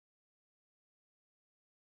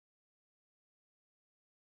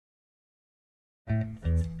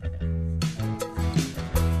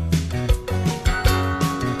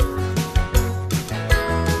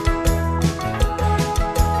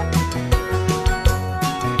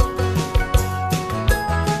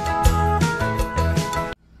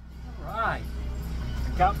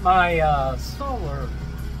Got my solar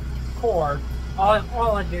cord.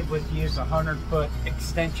 All I did was use a 100-foot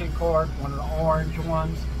extension cord, one of the orange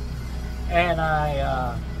ones, and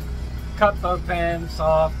I cut both ends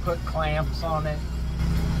off, put clamps on it.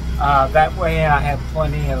 That way I have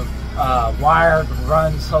plenty of wire to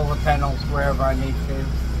run solar panels wherever I need to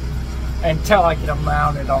until I get them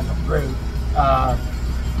mounted on the roof.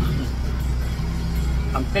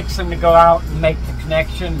 I'm fixing to go out and make the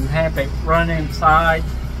connection and have it run inside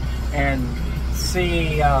and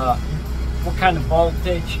see what kind of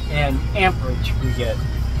voltage and amperage we get.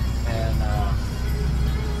 And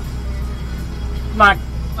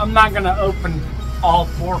I'm not going to open all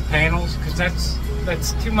 4 panels because that's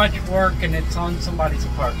too much work and it's on somebody's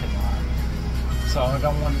parking lot. So I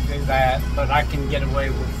don't want to do that, but I can get away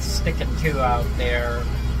with sticking 2 out there.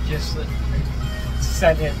 Just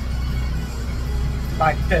set it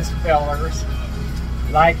like this, fellers,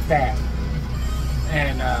 like that,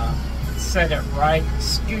 and set it right,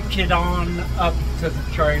 scooch it on up to the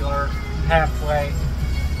trailer halfway,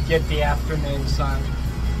 get the afternoon sun.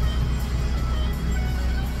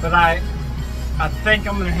 But I think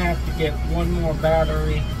I'm gonna have to get one more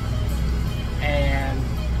battery and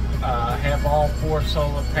have all 4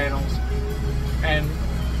 solar panels, and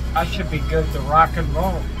I should be good to rock and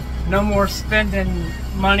roll. No more spending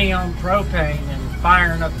money on propane and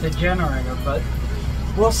firing up the generator, but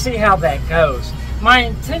we'll see how that goes. My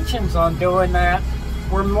intentions on doing that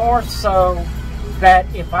were more so that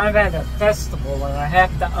if I'm at a festival and I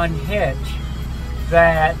have to unhitch,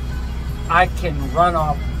 that I can run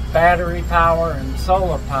off battery power and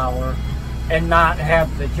solar power and not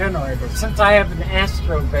have the generator. Since I have an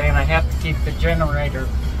Astro van, I have to keep the generator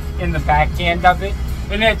in the back end of it,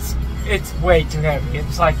 and it's way too heavy.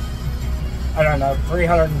 It's like, I don't know,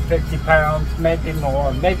 350 pounds, maybe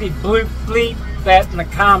more. Maybe bleep that in the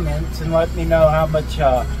comments and let me know how much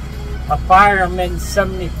a Fireman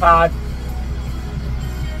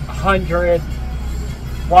 7500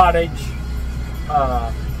 wattage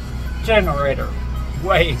generator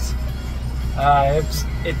weighs.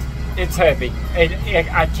 It's heavy.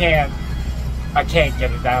 I can't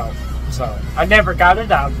get it out. So I never got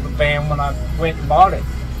it out of the van when I went and bought it,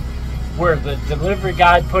 where the delivery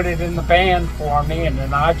guy put it in the van for me, and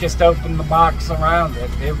then I just opened the box around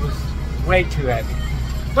it. It was way too heavy.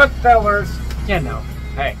 But fellers, you know,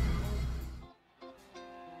 hey.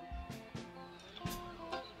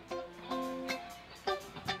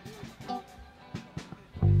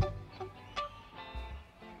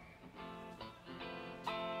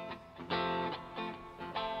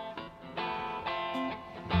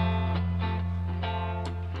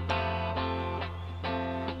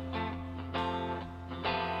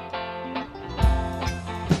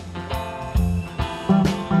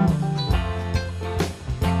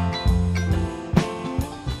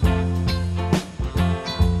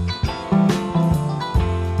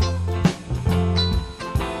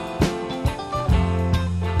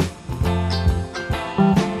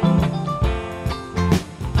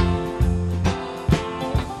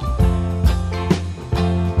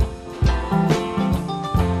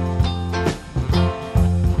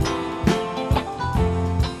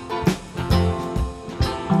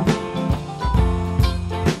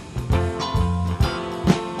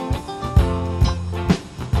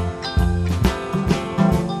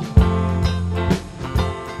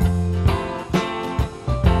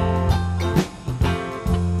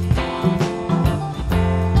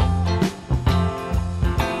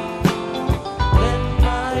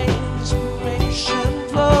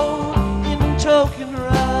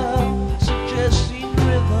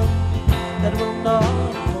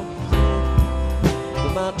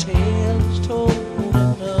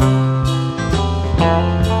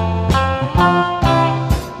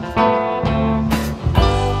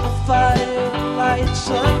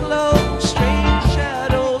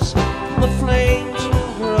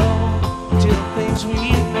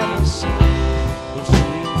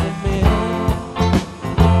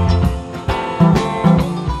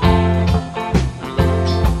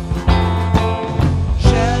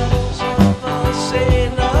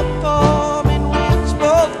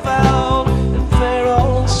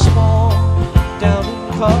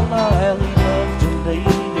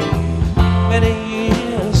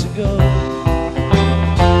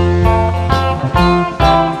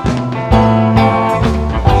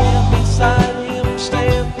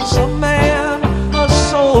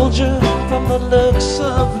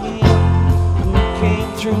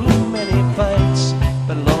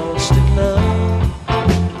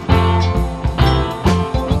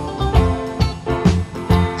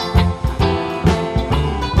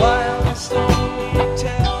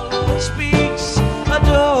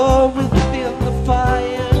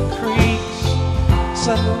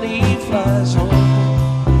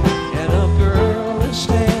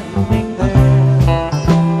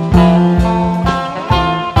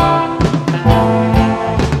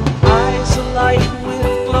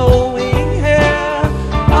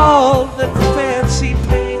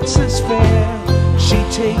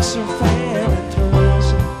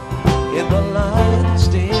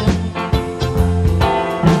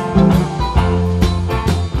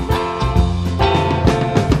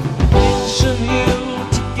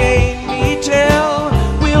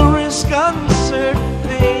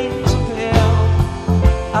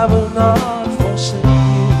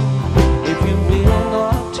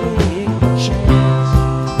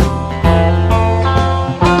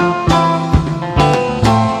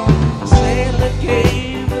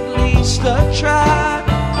 to try.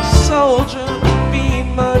 Soldier would be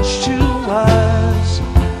much too wise.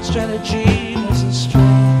 Strategy is a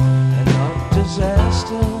strength and not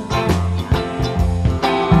disaster.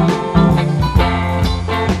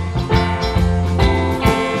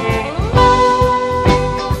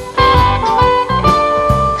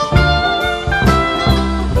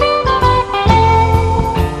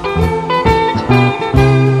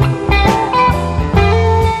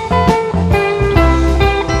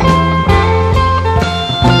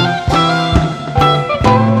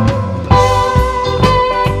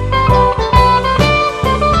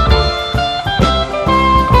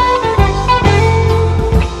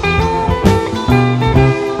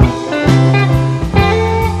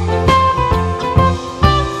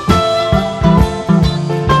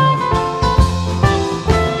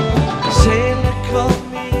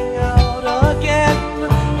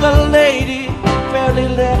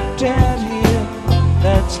 Left at him,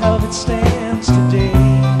 that's how it stands today.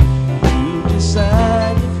 You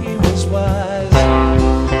decide if he was wise.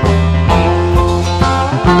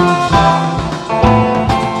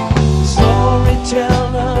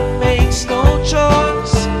 Storyteller makes no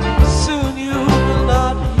choice. Soon you will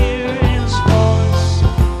not hear his voice.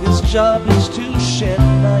 His job is to shed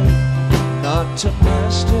light, not to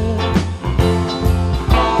master.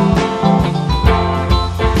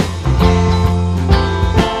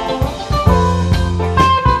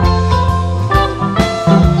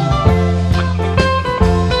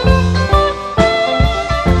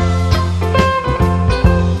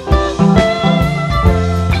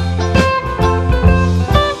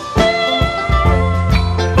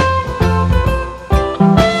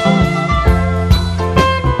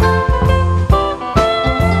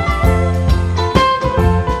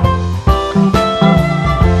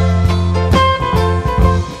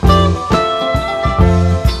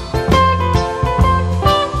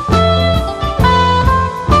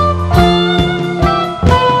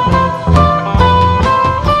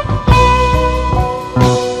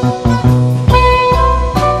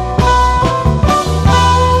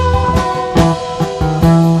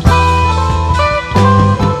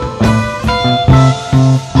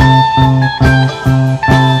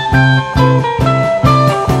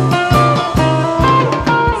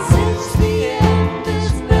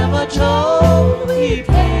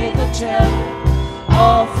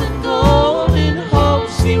 Often gold in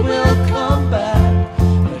hopes he will come back,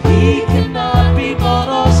 but he cannot be bought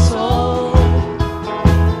or sold.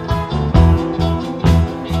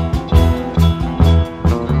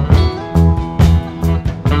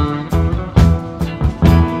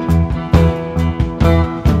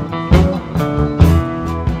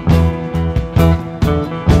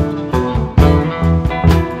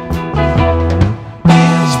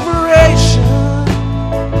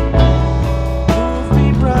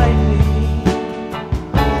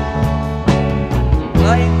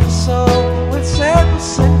 So with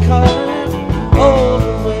sense and color, all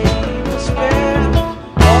the way to spare.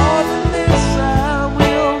 More than this I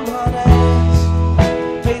will not ask,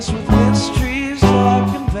 faced with mysteries dark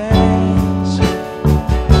and vast.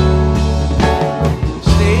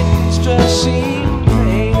 Statements just seem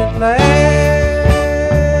plain at last.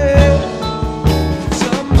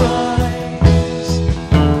 Some rise,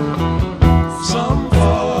 some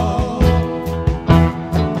fall,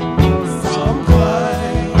 some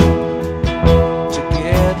climb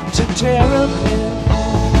to Terrapin.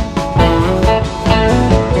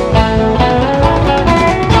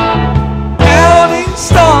 Counting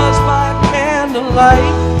stars by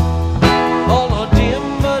candlelight, all are dim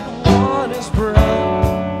but one is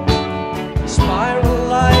bright. Spiral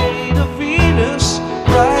light of Venus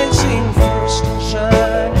rising first and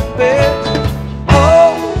shining best.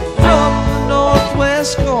 Oh, from the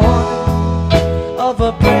northwest corner of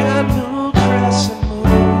a brand new